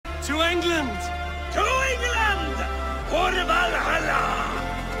To England! To England! For Valhalla!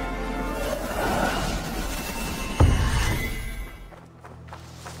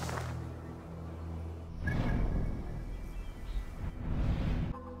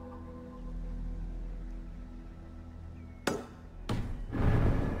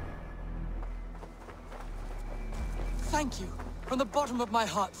 Thank you. From the bottom of my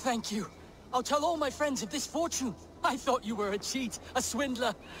heart, thank you. I'll tell all my friends of this fortune. I thought you were a cheat, a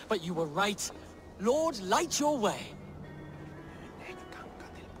swindler, but you were right. Lord, light your way.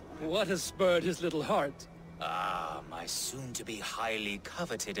 What has spurred his little heart? Ah, my soon-to-be highly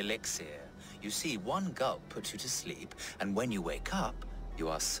coveted elixir. You see, one gulp puts you to sleep, and when you wake up, you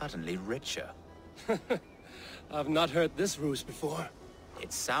are suddenly richer. I've not heard this ruse before.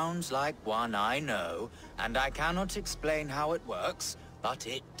 It sounds like one I know, and I cannot explain how it works, but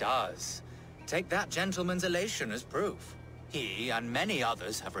it does. Take that gentleman's elation as proof. He and many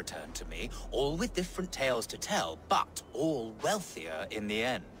others have returned to me, all with different tales to tell, but all wealthier in the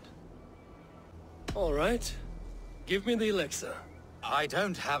end. All right. Give me the elixir. I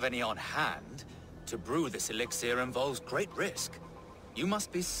don't have any on hand. To brew this elixir involves great risk. You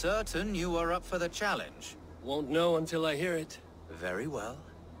must be certain you are up for the challenge. Won't know until I hear it. Very well.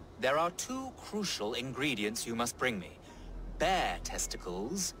 There are two crucial ingredients you must bring me. Bear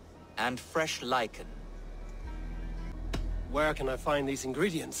testicles and fresh lichen. Where can I find these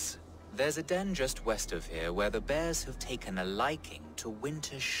ingredients? There's a den just west of here where the bears have taken a liking to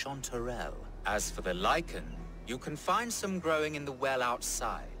winter chanterelle. As for the lichen, you can find some growing in the well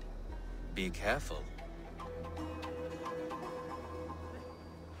outside. Be careful.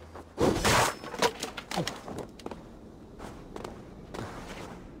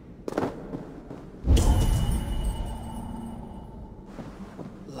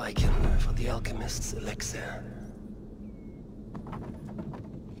 Lichen for the alchemist's elixir.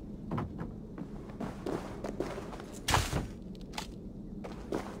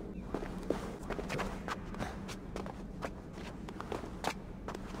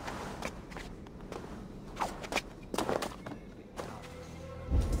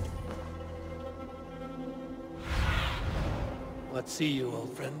 Let's see you,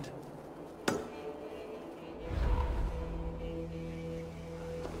 old friend.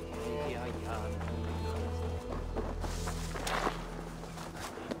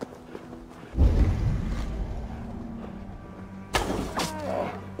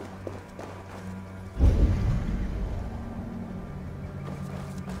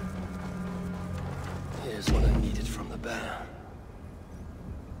 Here's what I needed from the bear.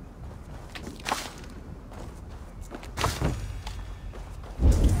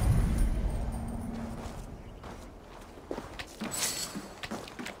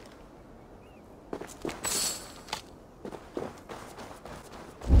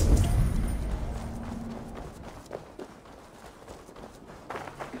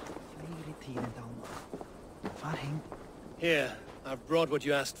 Here, I've brought what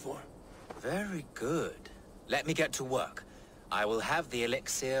you asked for. Very good. Let me get to work. I will have the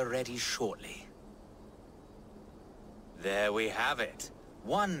elixir ready shortly. There we have it.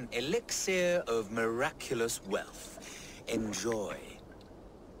 One elixir of miraculous wealth. Enjoy.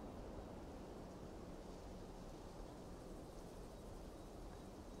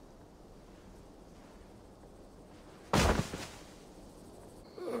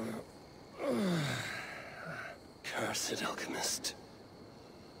 Cursed alchemist.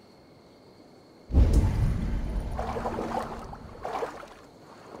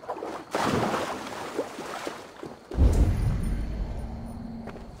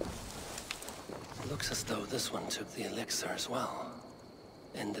 Looks as though this one took the elixir as well.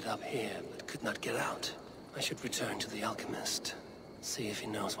 Ended up here, but could not get out. I should return to the alchemist. See if he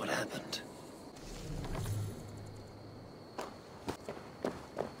knows what happened.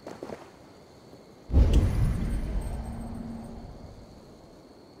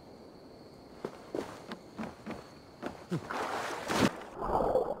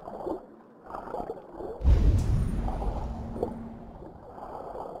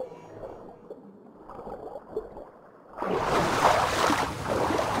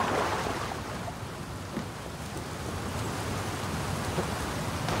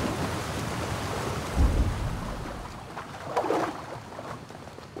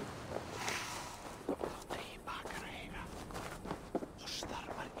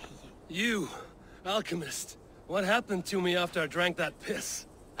 You, alchemist, what happened to me after I drank that piss?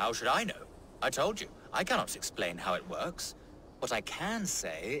 How should I know? I told you, I cannot explain how it works. What I can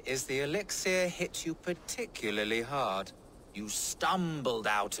say is the elixir hit you particularly hard. You stumbled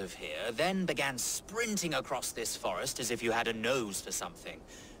out of here, then began sprinting across this forest as if you had a nose for something.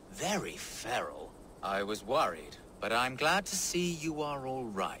 Very feral. I was worried, but I'm glad to see you are all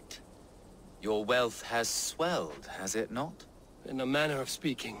right. Your wealth has swelled, has it not? In a manner of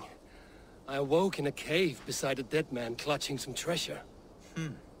speaking. I awoke in a cave beside a dead man clutching some treasure.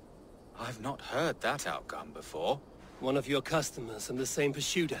 I've not heard that outcome before. One of your customers in the same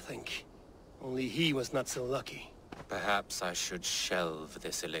pursuit, I think. Only he was not so lucky. Perhaps I should shelve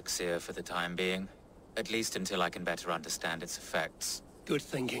this elixir for the time being. At least until I can better understand its effects. Good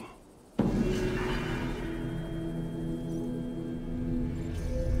thinking.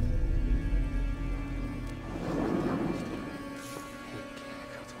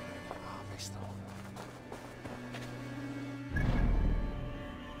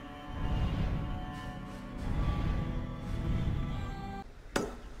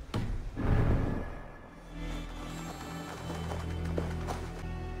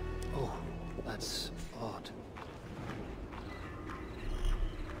 That's odd.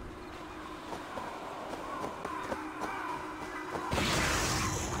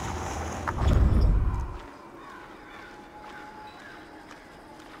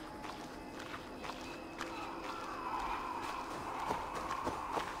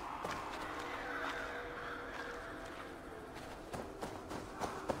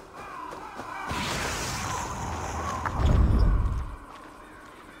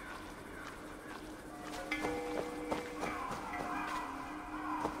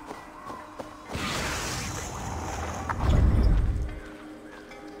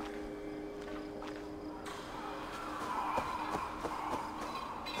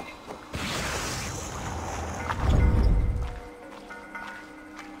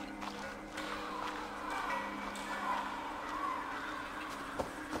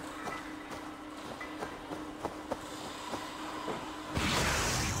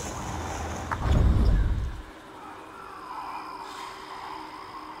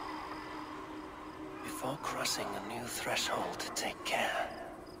 Before crossing a new threshold, take care.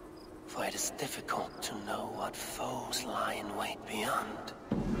 For it is difficult to know what foes lie in wait beyond.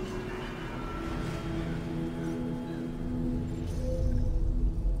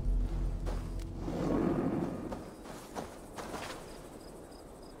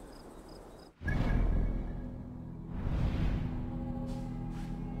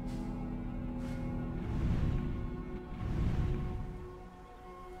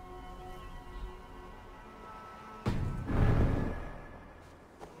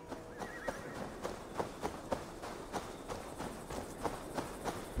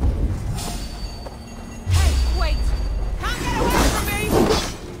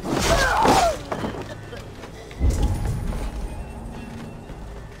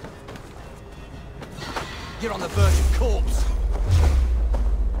 You're on the verge of corpse.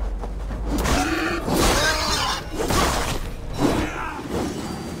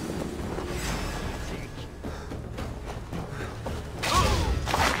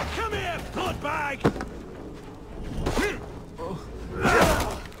 Come here, bloodbag!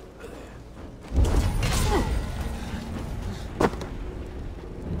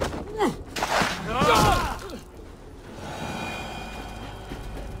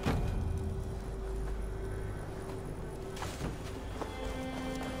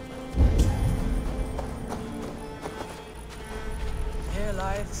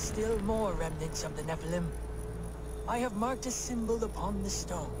 Still more remnants of the Nephilim. I have marked a symbol upon the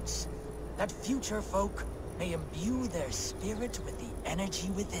stones, that future folk may imbue their spirit with the energy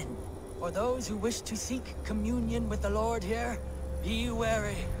within. For those who wish to seek communion with the Lord here, be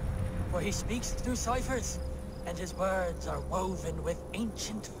wary, for he speaks through ciphers, and his words are woven with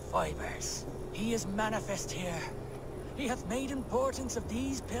ancient fibers. He is manifest here. He hath made importance of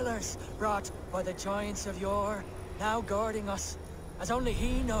these pillars, brought by the giants of yore, now guarding us, as only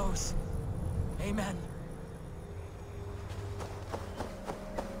he knows. Amen.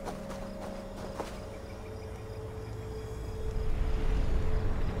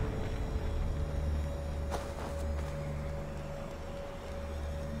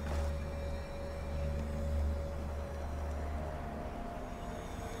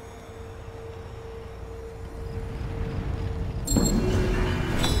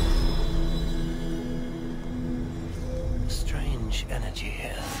 Strange energy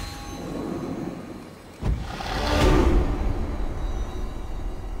here.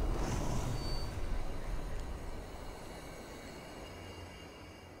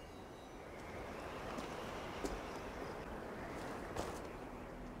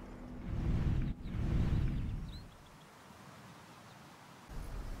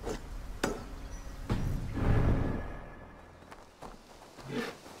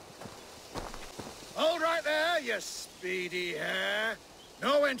 All right there, you speedy hare.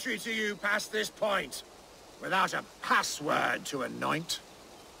 No entry to you past this point, without a password to anoint.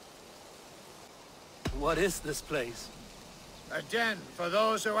 What is this place? A den for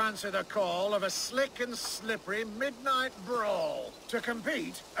those who answer the call of a slick and slippery midnight brawl. To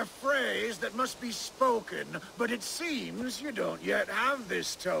compete, a phrase that must be spoken, but it seems you don't yet have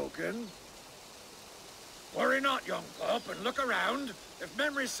this token. Worry not, young pup, and look around. If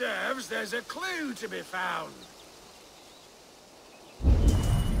memory serves, there's a clue to be found.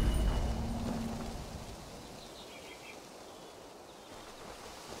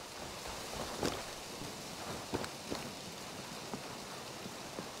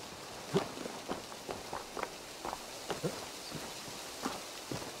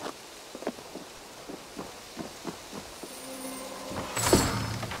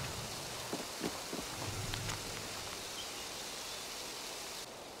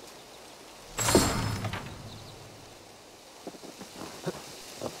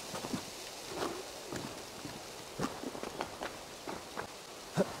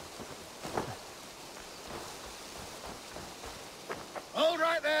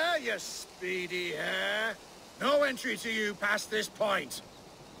 You speedy hare. No entry to you past this point,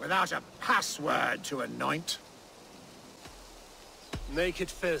 without a password to anoint.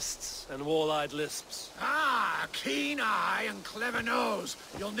 Naked fists and wall-eyed lisps. Ah, keen eye and clever nose.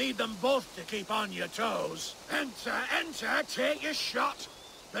 You'll need them both to keep on your toes. Enter, enter, take your shot.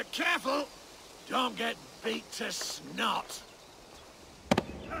 But careful, don't get beat to snot.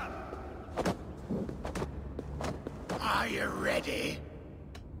 Are you ready?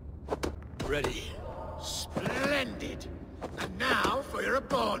 Ready. Splendid. And now for your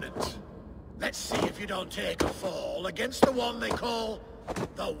opponent. Let's see if you don't take a fall against the one they call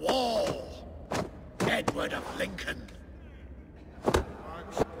the Wall. Edward of Lincoln.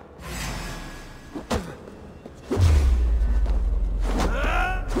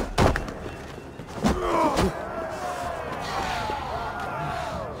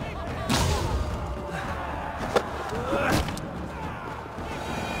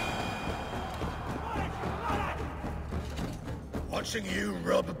 Watching you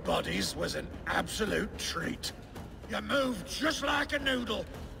rub bodies was an absolute treat. You moved just like a noodle.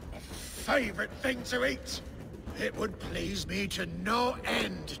 A favorite thing to eat. It would please me to no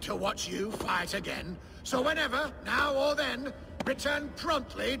end to watch you fight again. So whenever, now or then, return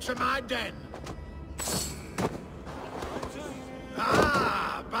promptly to my den.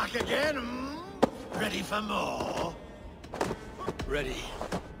 Ah, back again, Ready for more? Ready.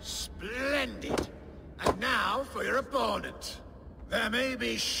 Splendid. And now for your opponent. There may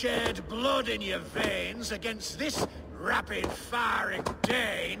be shed blood in your veins against this rapid-firing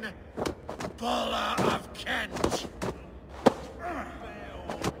Dane, Buller of Kent.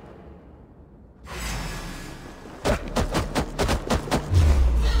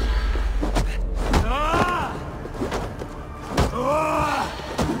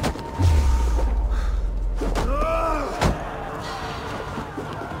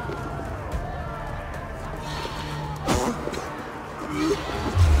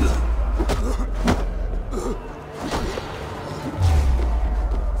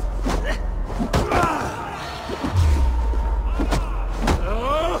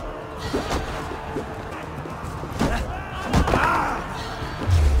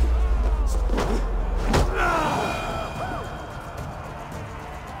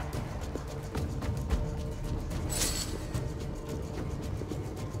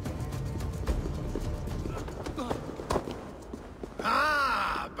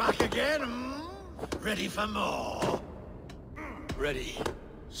 Ready for more? Ready.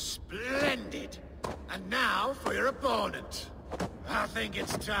 Splendid. And now for your opponent. I think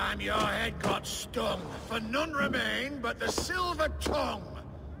it's time your head got stung, for none remain but the silver tongue.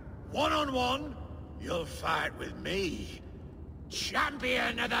 One-on-one, you'll fight with me.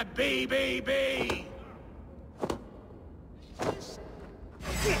 Champion of the BBB!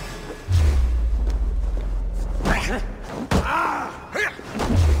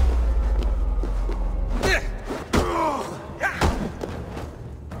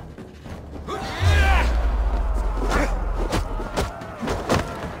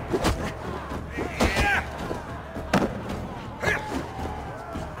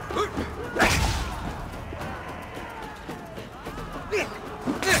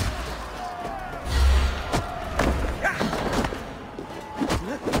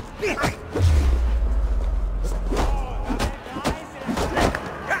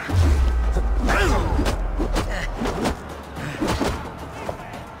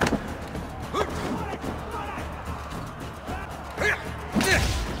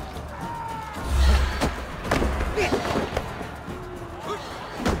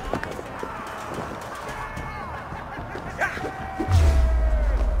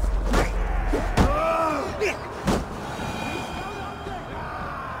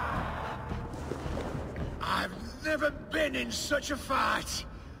 in such a fight.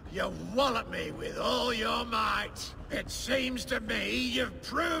 You wallop me with all your might. It seems to me you've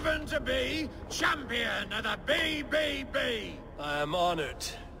proven to be champion of the BBB. I am honored,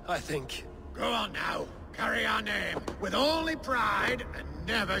 I think. Go on now. Carry our name with only pride and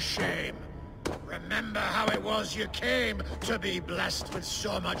never shame. Remember how it was you came to be blessed with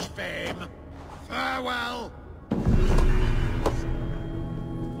so much fame. Farewell. Who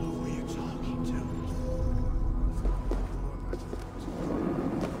were you talking to?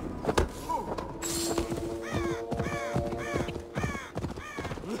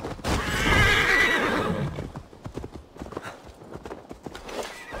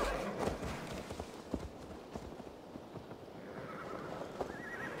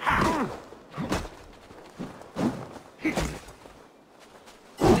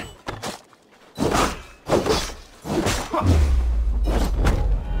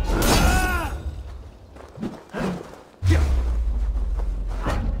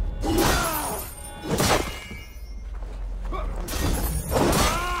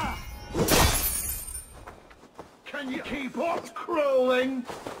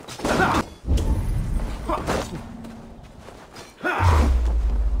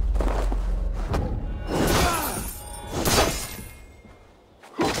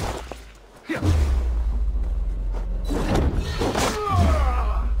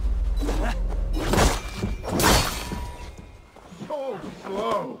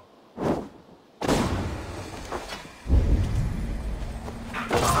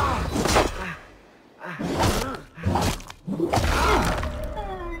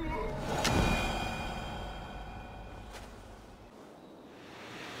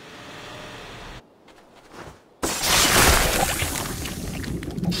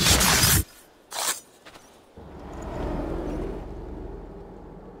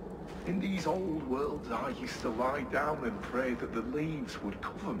 In these old worlds, I used to lie down and pray that the leaves would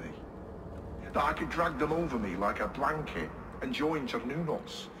cover me. That I could drag them over me like a blanket and join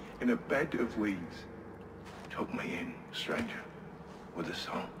Cernunos in a bed of leaves. Took me in, stranger, with a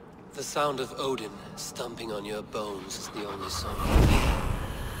song. The sound of Odin stomping on your bones is the only song.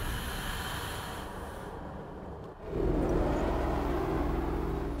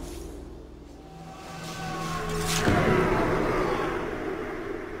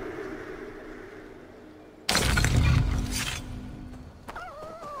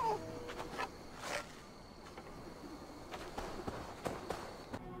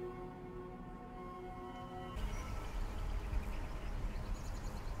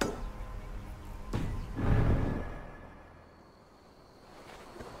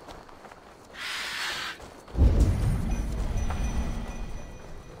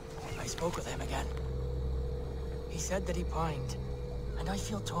 Spoke with him again. He said that he pined, and I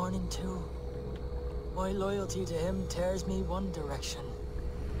feel torn in two. My loyalty to him tears me one direction,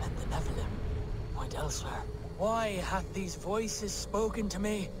 and the Nephilim point elsewhere. Why hath these voices spoken to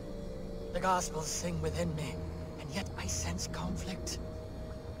me? The Gospels sing within me, and yet I sense conflict.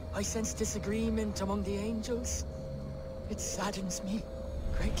 I sense disagreement among the angels. It saddens me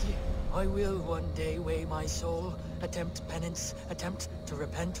greatly. I will one day weigh my soul, attempt penance, attempt to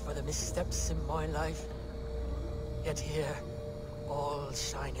repent for the missteps in my life. Yet here, all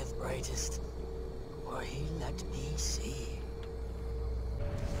shineth brightest, where he let me see.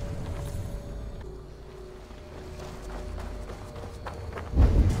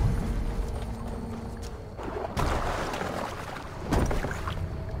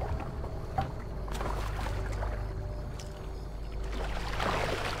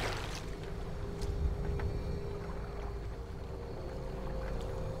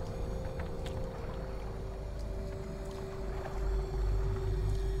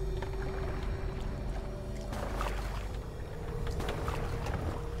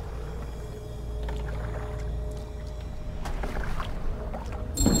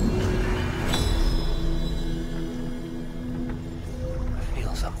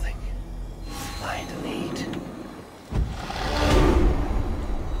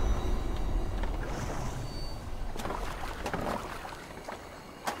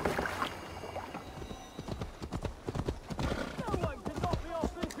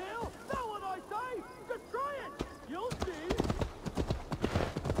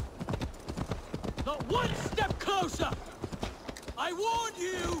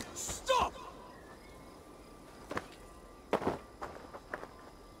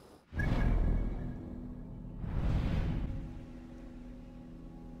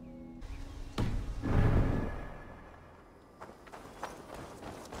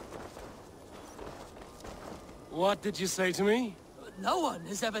 What did you say to me? No one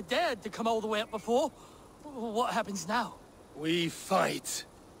has ever dared to come all the way up before. What happens now? We fight.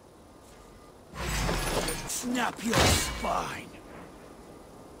 Snap your spine!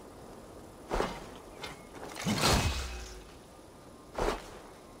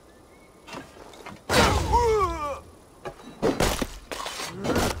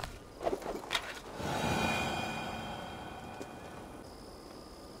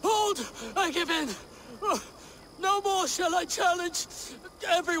 Hold! I give in! No more shall I challenge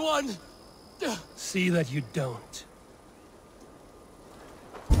everyone! See that you don't.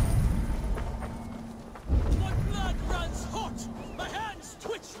 My blood runs hot! My hands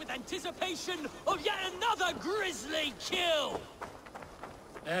twitch with anticipation of yet another grisly kill!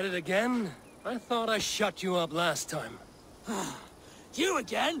 At it again? I thought I shut you up last time. You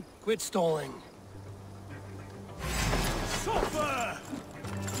again? Quit stalling. Suffer!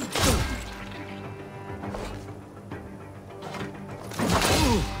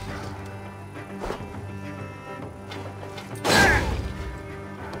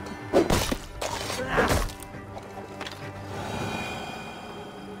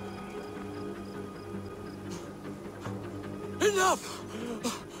 Enough!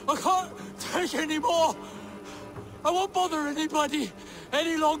 I can't take any more! I won't bother anybody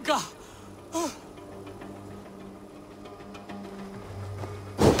any longer!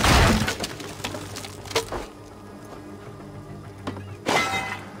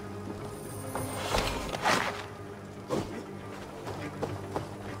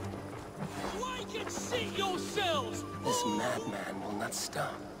 Wake and seat yourselves! This madman will not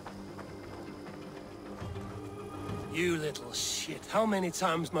stop. You little shit. How many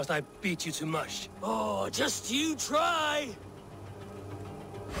times must I beat you to mush? Oh, just you try!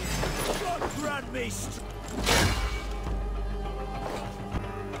 God grant me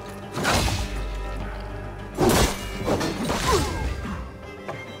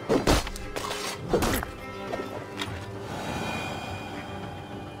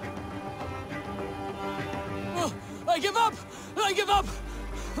I give up! I give up!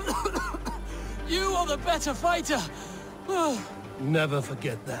 You are the better fighter! Never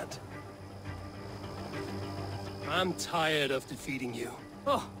forget that. I'm tired of defeating you.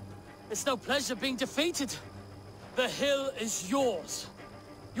 Oh, it's no pleasure being defeated. The hill is yours.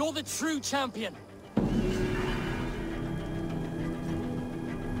 You're the true champion.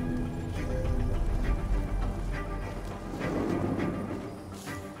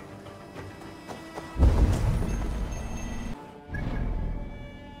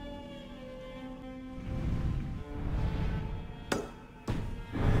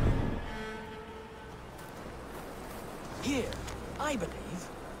 Here, I believe,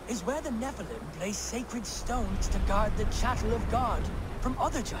 is where the Nephilim place sacred stones to guard the chattel of God from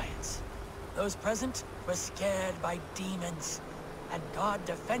other giants. Those present were scared by demons, and God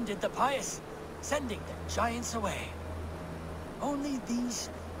defended the pious, sending the giants away. Only these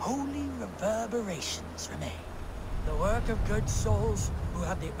holy reverberations remain. The work of good souls who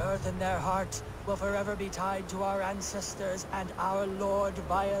have the earth in their heart will forever be tied to our ancestors and our Lord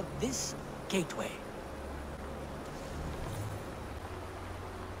via this gateway.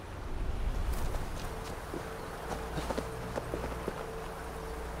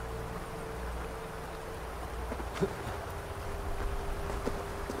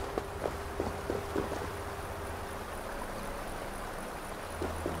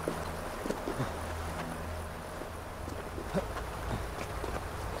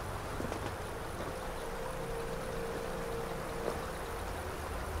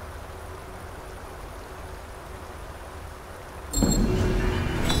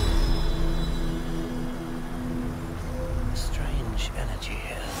 Energy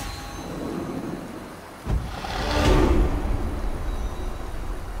here.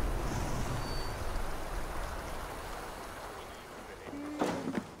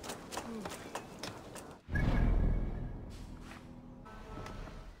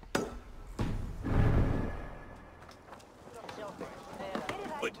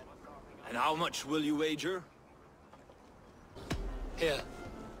 Good. And how much will you wager? Here,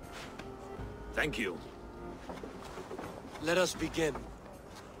 Thank you. let us begin.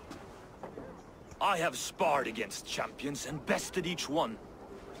 I have sparred against champions and bested each one.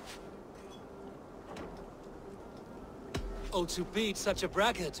 Oh, to beat such a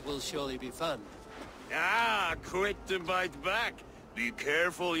bracket will surely be fun. Ah, quit to bite back. Be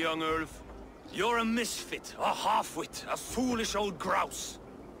careful, young Ulf. You're a misfit, a half-wit, a foolish old grouse.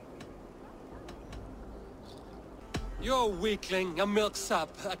 You're a weakling, a milksop,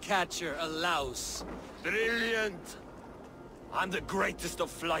 a catcher, a louse. Brilliant! I'm the greatest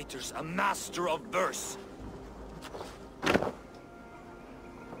of flighters, a master of verse.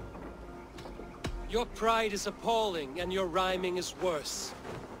 Your pride is appalling, and your rhyming is worse.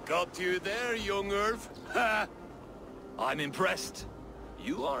 Got you there, young Earth. Ha! I'm impressed.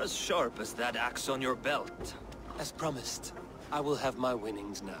 You are as sharp as that axe on your belt. As promised, I will have my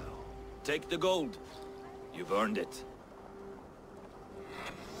winnings now. Take the gold. You've earned it.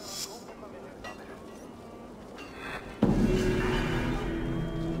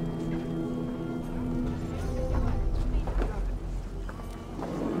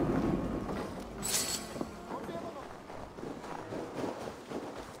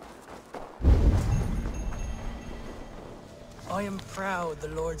 I am proud the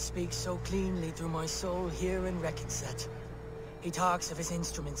Lord speaks so cleanly through my soul here in Reckenset. He talks of his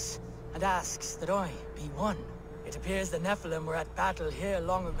instruments, and asks that I be one. It appears the Nephilim were at battle here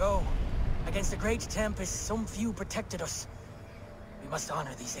long ago. Against a great tempest, some few protected us. We must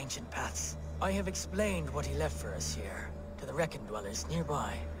honor these ancient paths. I have explained what he left for us here, to the Reckon dwellers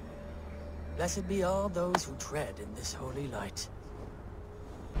nearby. Blessed be all those who tread in this holy light.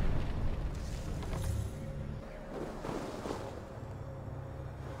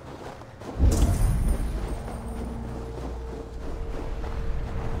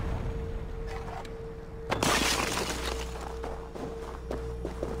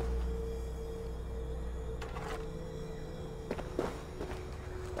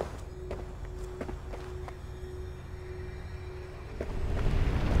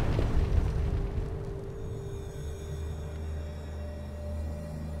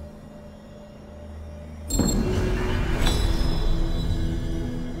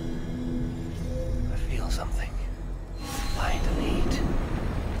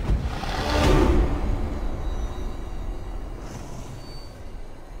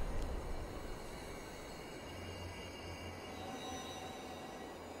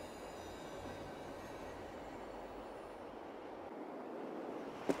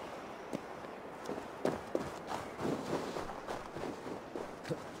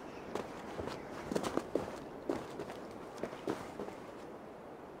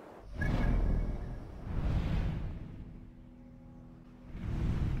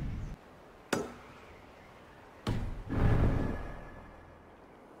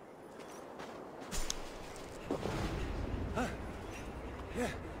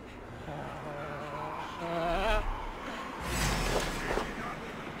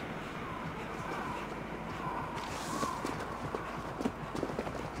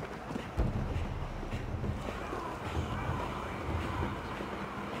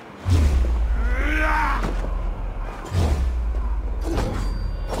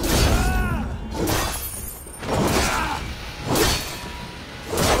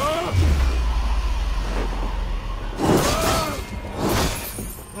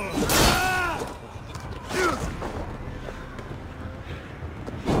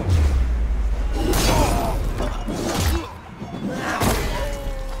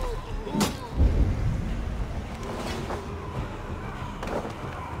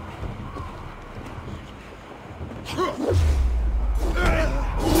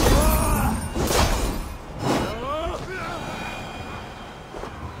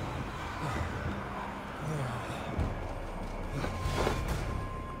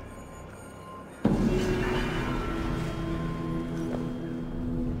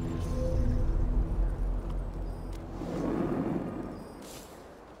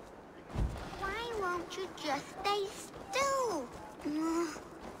 Just stay still.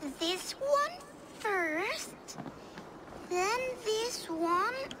 This one first, then this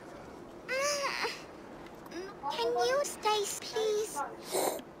one. Can you stay, please?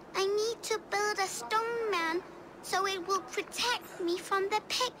 I need to build a stone man so it will protect me from the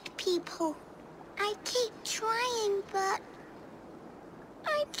picked people. I keep trying, but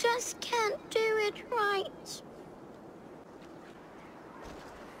I just can't do it right.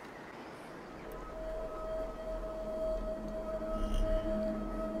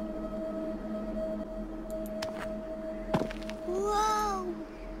 Whoa!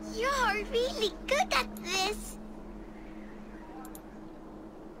 You're really good at this!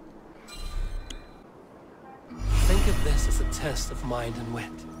 Think of this as a test of mind and wit.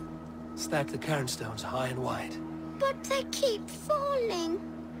 Stack the cairnstones high and wide. But they keep falling.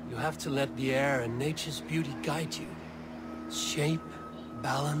 You have to let the air and nature's beauty guide you. Shape,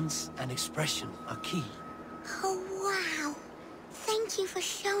 balance, and expression are key. Oh, wow. Thank you for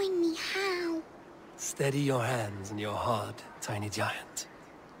showing me how. Steady your hands and your heart, tiny giant.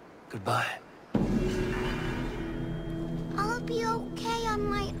 Goodbye. I'll be okay on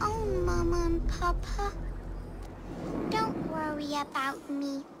my own, Mama and Papa. Don't worry about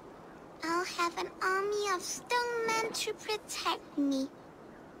me. I'll have an army of stone men to protect me.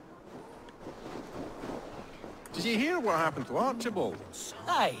 Did you hear what happened to Archibald?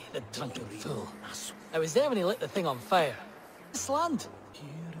 Aye, the drunken fool. I was there when he lit the thing on fire. This land.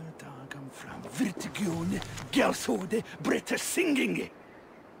 From Virtigione, Gelsode, Brita singing.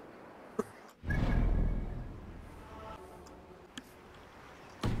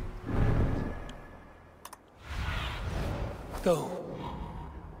 Go.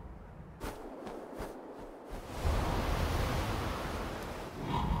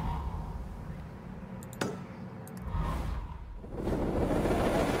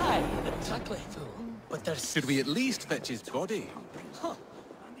 Aye, the truckly fool. But there's... Should we at least fetch his body? Huh.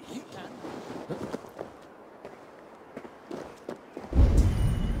 You can.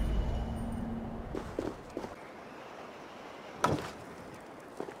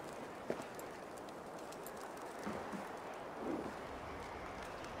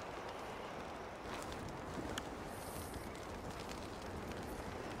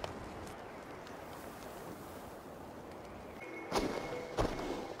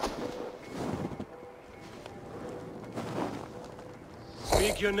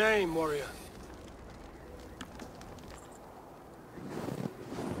 Speak your name, warrior.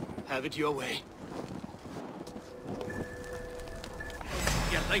 Have it your way.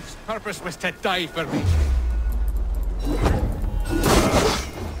 Your life's purpose was to die for me.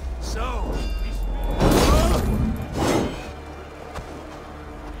 So,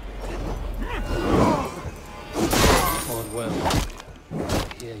 Lord well,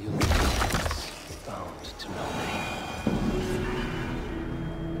 here you'll be bound to know me.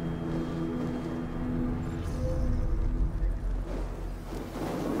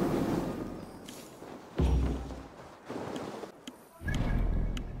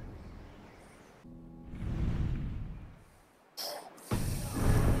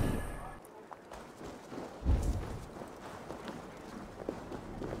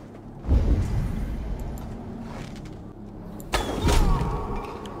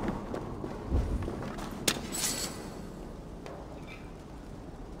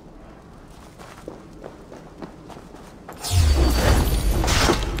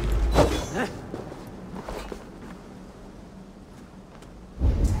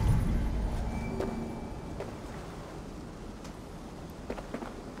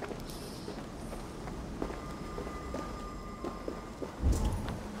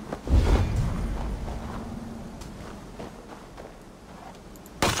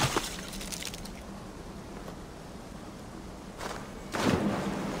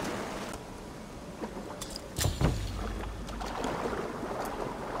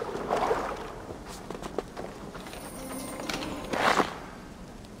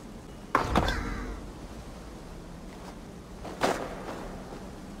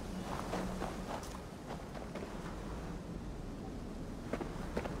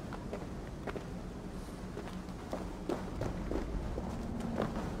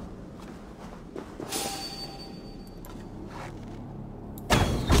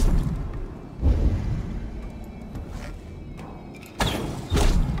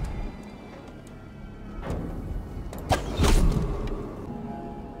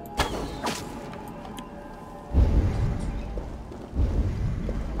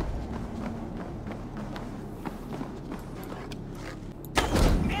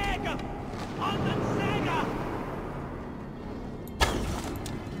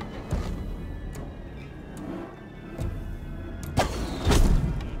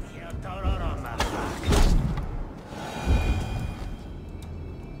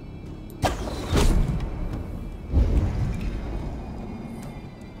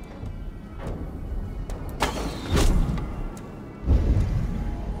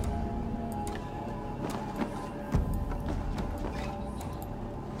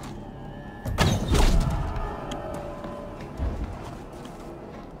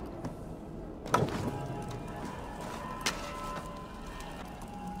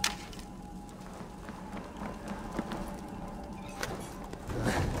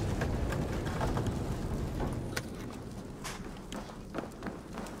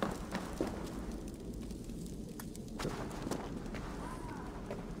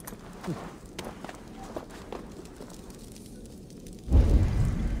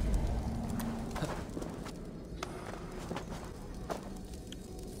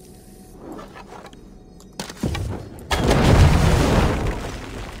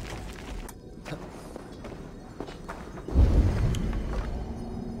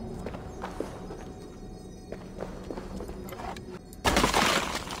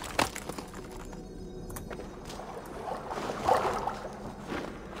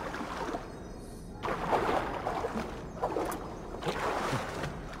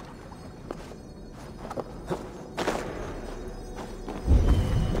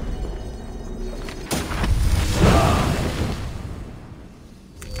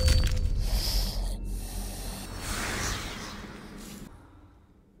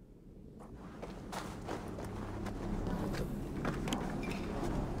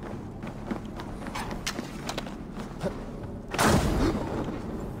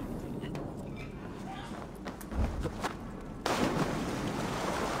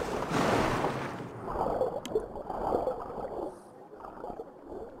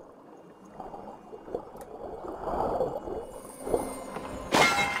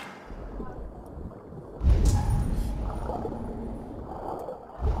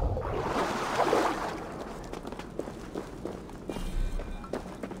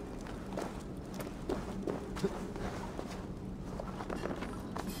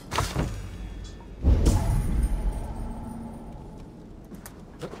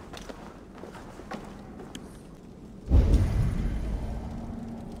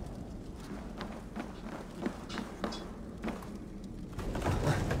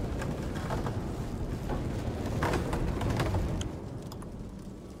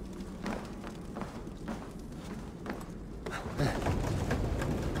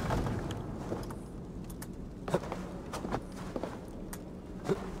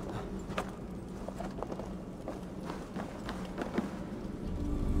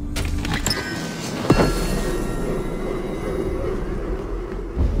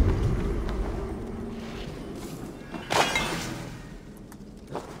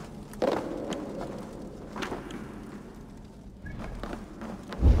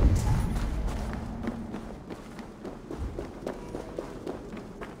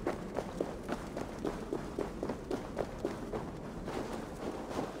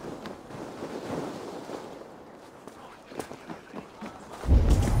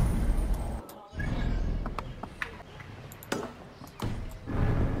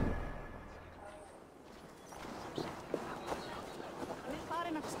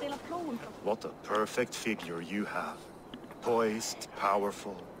 What a perfect figure you have. Poised,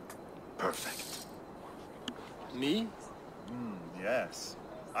 powerful, perfect. Me? Yes.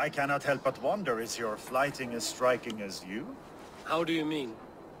 I cannot help but wonder, is your flighting as striking as you? How do you mean?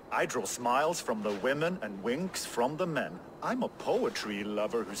 I draw smiles from the women and winks from the men. I'm a poetry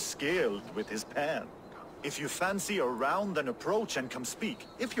lover who's skilled with his pen. If you fancy a round, then approach and come speak.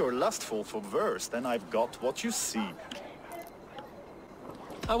 If you're lustful for verse, then I've got what you seek.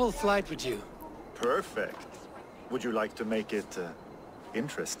 I will flight with you. Perfect. Would you like to make it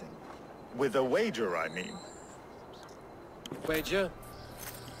interesting? With a wager, I mean. Wager?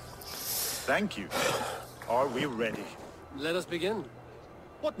 Thank you. Are we ready? Let us begin.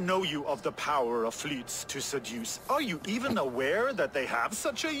 What know you of the power of fleets to seduce? Are you even aware that they have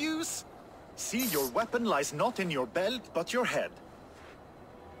such a use? See, your weapon lies not in your belt, but your head.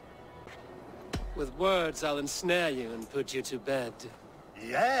 With words, I'll ensnare you and put you to bed.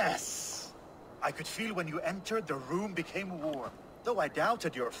 Yes! I could feel when you entered, the room became warm. Though I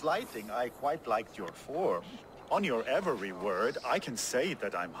doubted your flighting, I quite liked your form. On your every word, I can say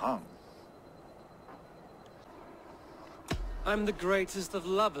that I'm hung. I'm the greatest of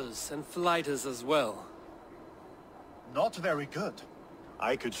lovers and flighters as well. Not very good.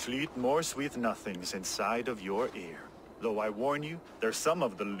 I could fleet more sweet nothings inside of your ear. Though I warn you, they're some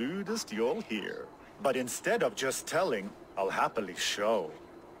of the lewdest you'll hear. But instead of just telling, I'll happily show.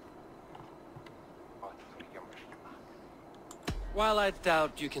 While I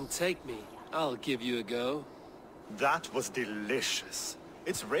doubt you can take me, I'll give you a go. That was delicious.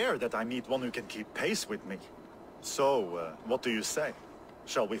 It's rare that I meet one who can keep pace with me. So, what do you say?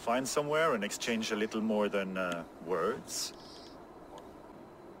 Shall we find somewhere and exchange a little more than, words?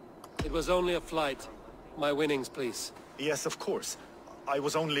 It was only a flight. My winnings, please. Yes, of course. I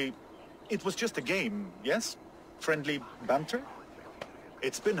was only... It was just a game, yes? Friendly banter?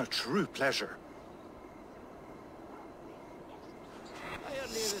 It's been a true pleasure.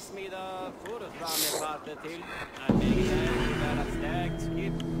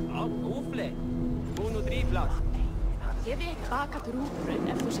 Ég vek bakat rúbrunn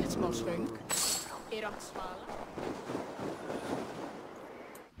ef þú sett smá svöng. Átt svala.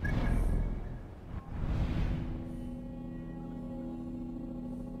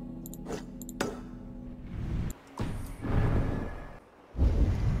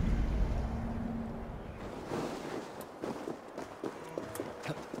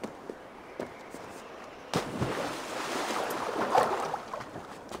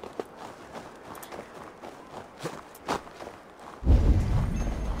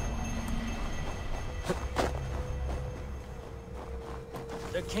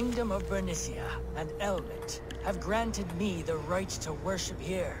 The Kingdom of Bernicia and Elmet have granted me the right to worship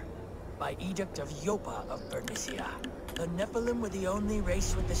here. By edict of Yopa of Bernicia, the Nephilim were the only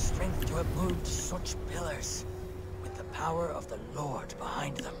race with the strength to have moved such pillars, with the power of the Lord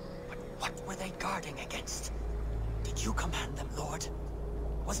behind them. But what were they guarding against? Did you command them, Lord?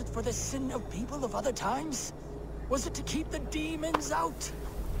 Was it for the sin of people of other times? Was it to keep the demons out?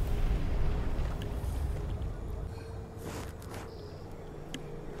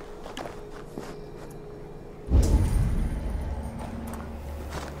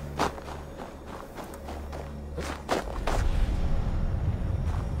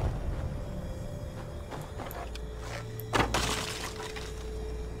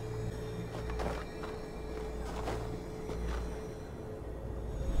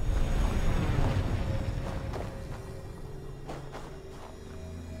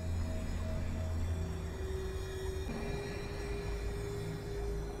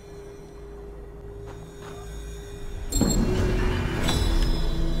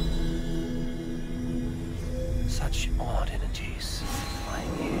 Such odd energies,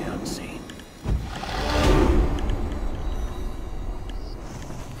 flying here unseen.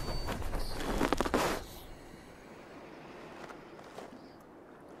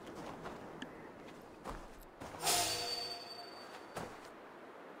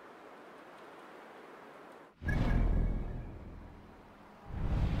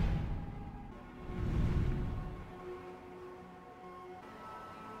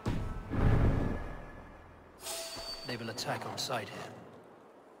 They will attack on sight here.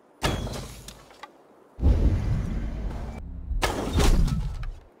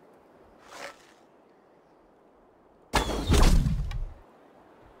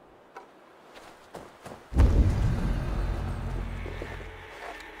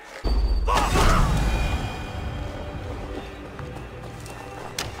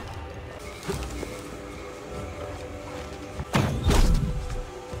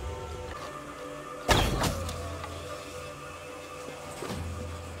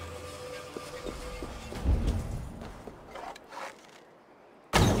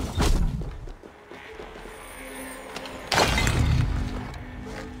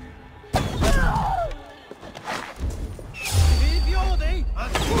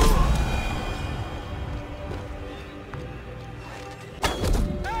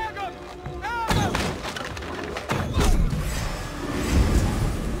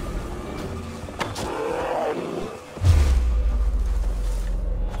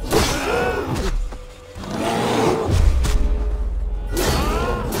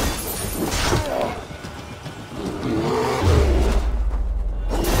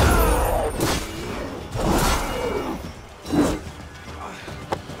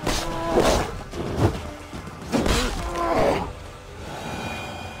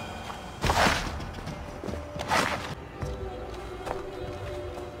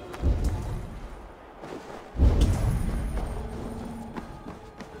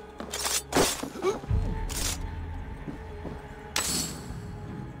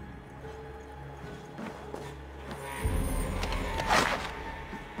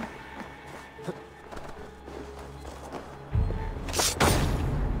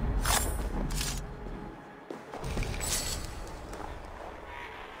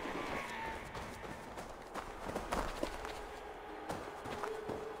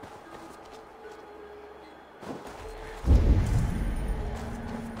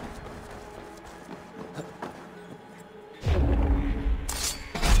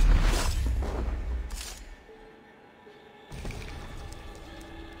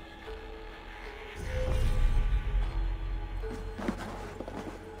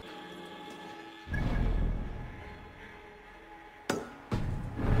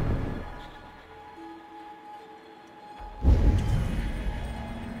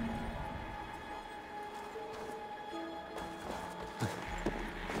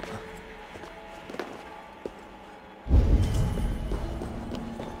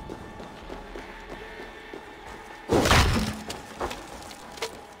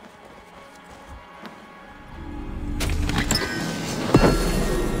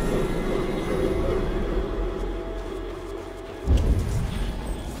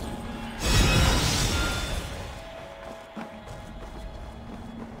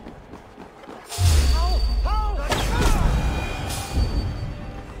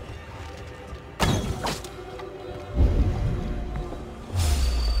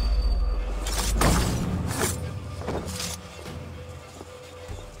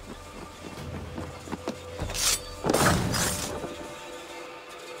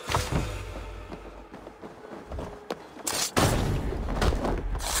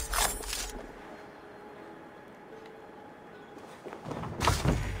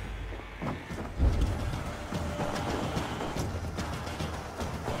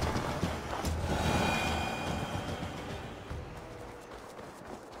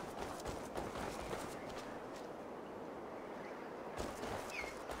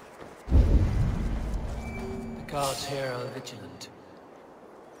 Guards here are vigilant.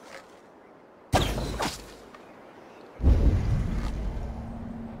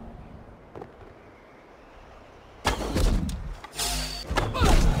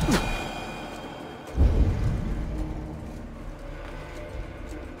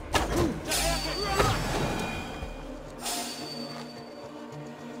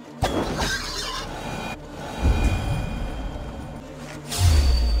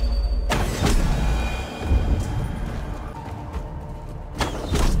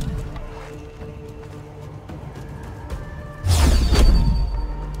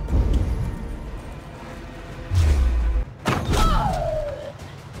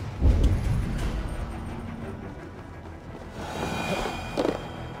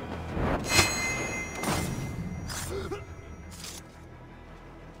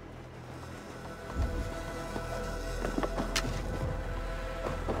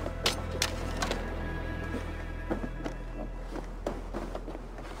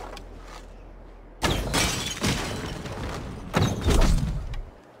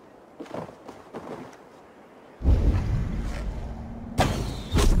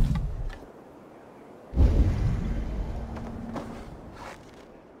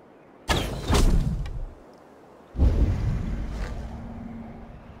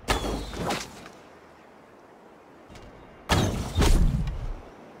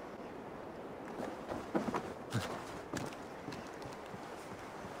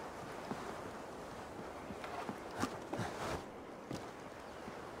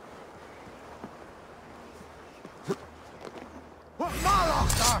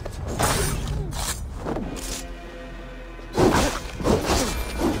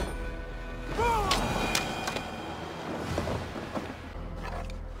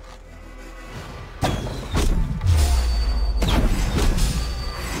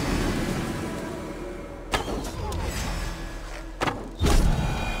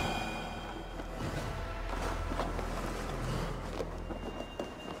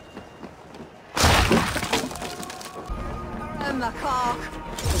 The cock.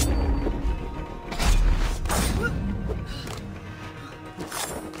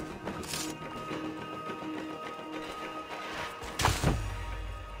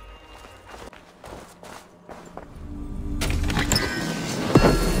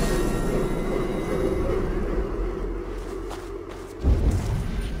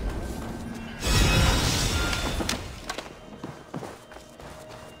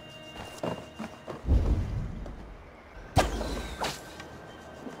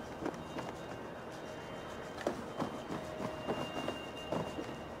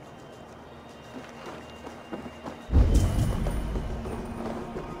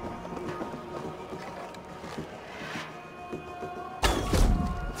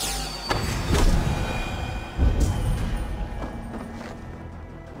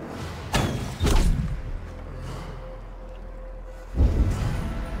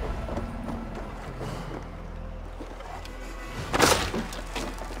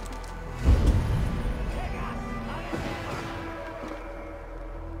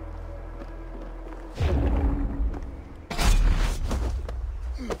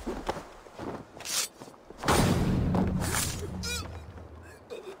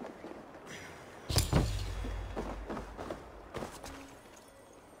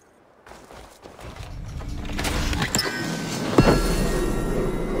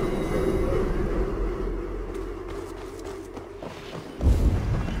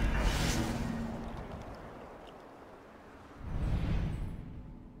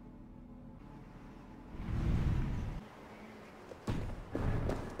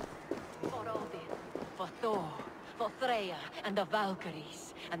 Freya and the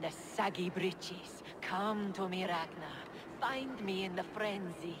Valkyries and the saggy breeches. Come to me, Ragnar. Find me in the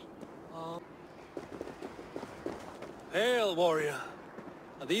frenzy. Hail, warrior.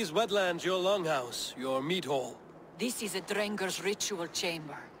 Are these wetlands your longhouse, your meat hall? This is a Drenger's ritual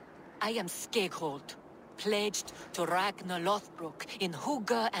chamber. I am Skeghold, pledged to Ragnar Lothbrok in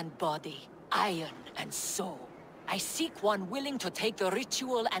hugger and body, iron and soul. I seek one willing to take the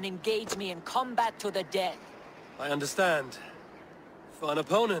ritual and engage me in combat to the death. I understand. For an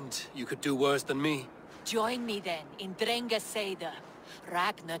opponent, you could do worse than me. Join me then in Drenga Seder.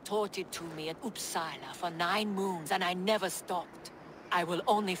 Ragnar taught it to me at Uppsala for 9 moons and I never stopped. I will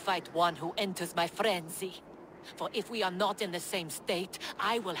only fight one who enters my frenzy. For if we are not in the same state,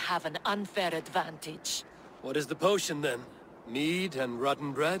 I will have an unfair advantage. What is the potion then? Mead and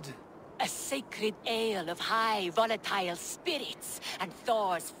rotten bread? A sacred ale of high volatile spirits and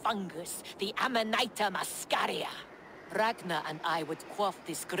Thor's fungus, the Amanita muscaria. Ragnar and I would quaff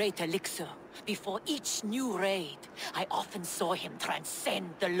this great elixir. Before each new raid, I often saw him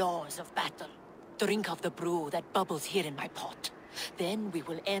transcend the laws of battle. Drink of the brew that bubbles here in my pot. Then we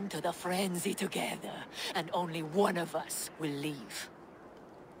will enter the frenzy together, and only one of us will leave.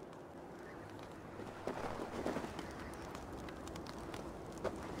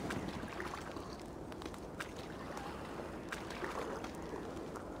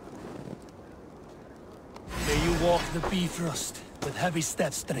 May you walk the Bifrost with heavy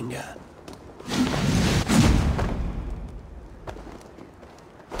steps, Stringer.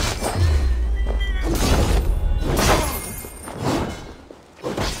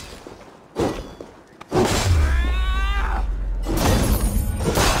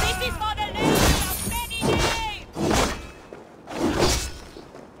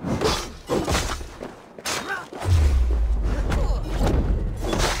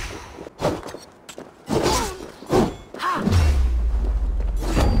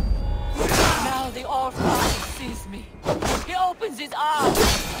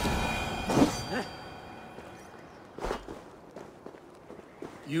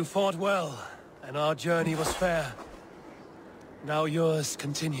 You fought well, and our journey was fair. Now yours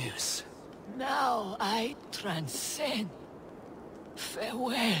continues. Now I transcend.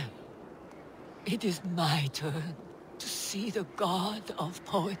 Farewell. It is my turn to see the god of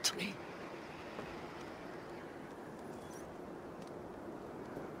poetry.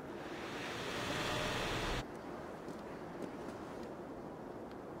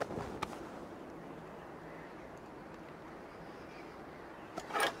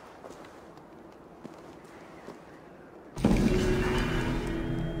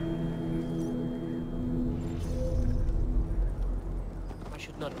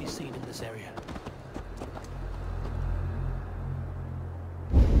 Not be seen in this area.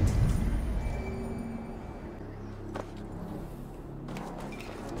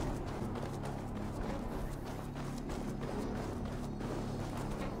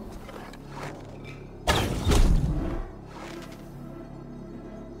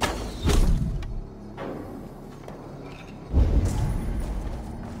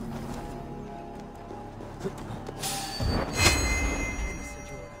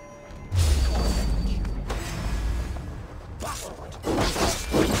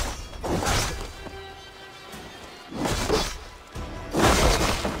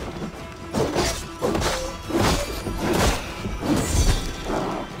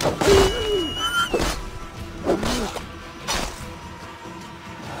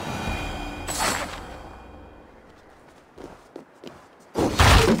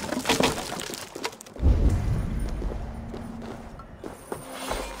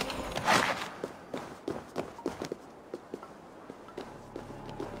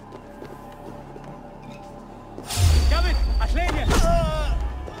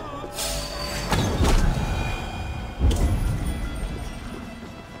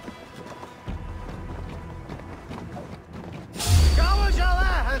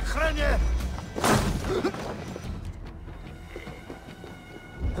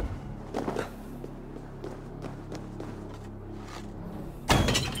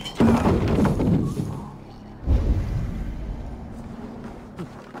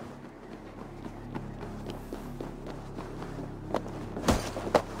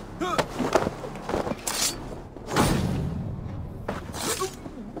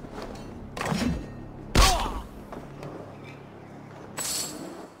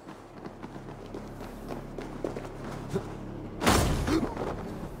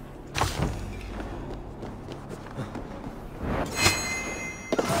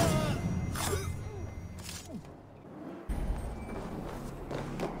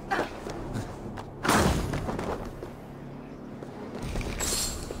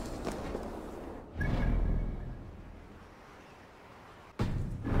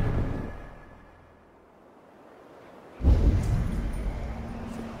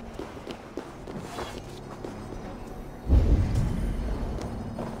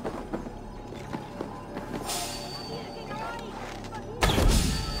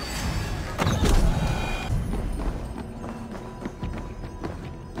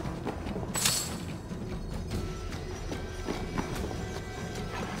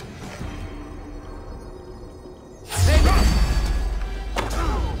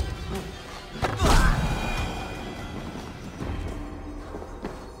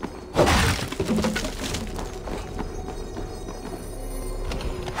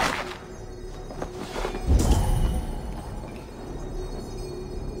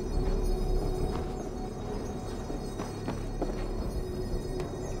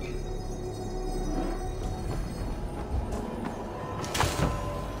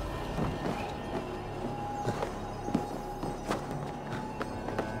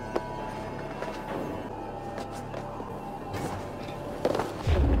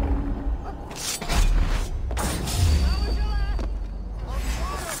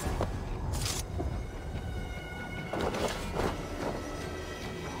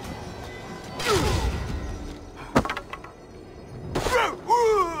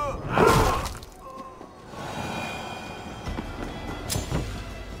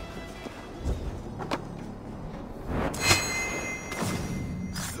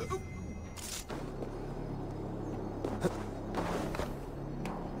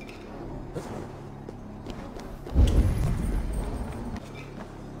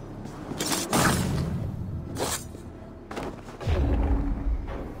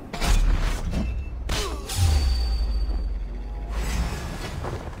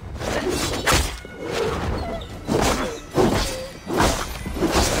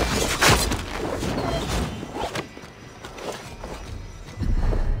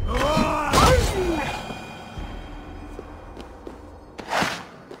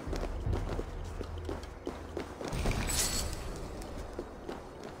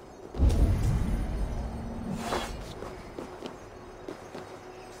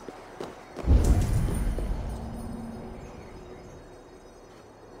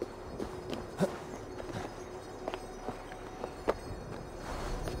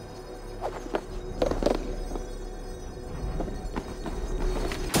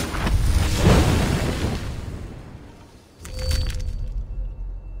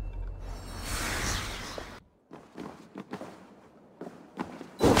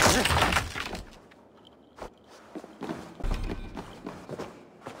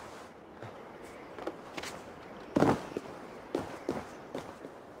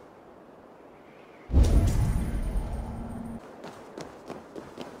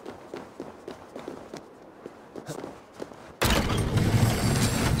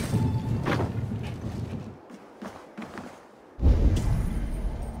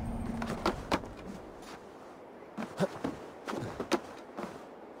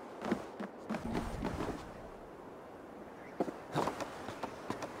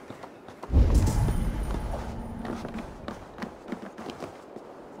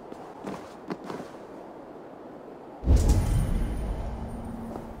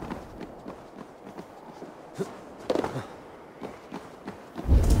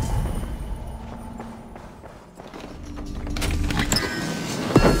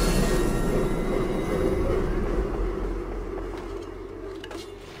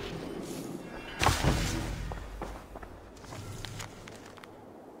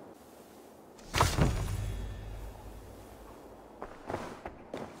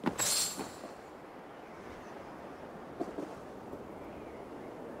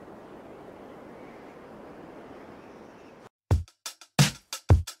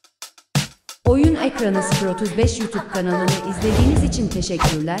 Ekranı 035 YouTube kanalını izlediğiniz için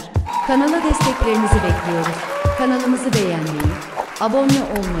teşekkürler. Kanala desteklerinizi bekliyoruz. Kanalımızı beğenmeyi, abone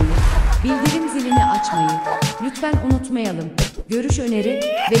olmayı, bildirim zilini açmayı lütfen unutmayalım. Görüş, öneri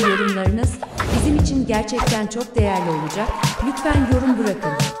ve yorumlarınız bizim için gerçekten çok değerli olacak. Lütfen yorum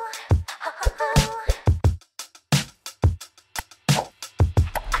bırakın.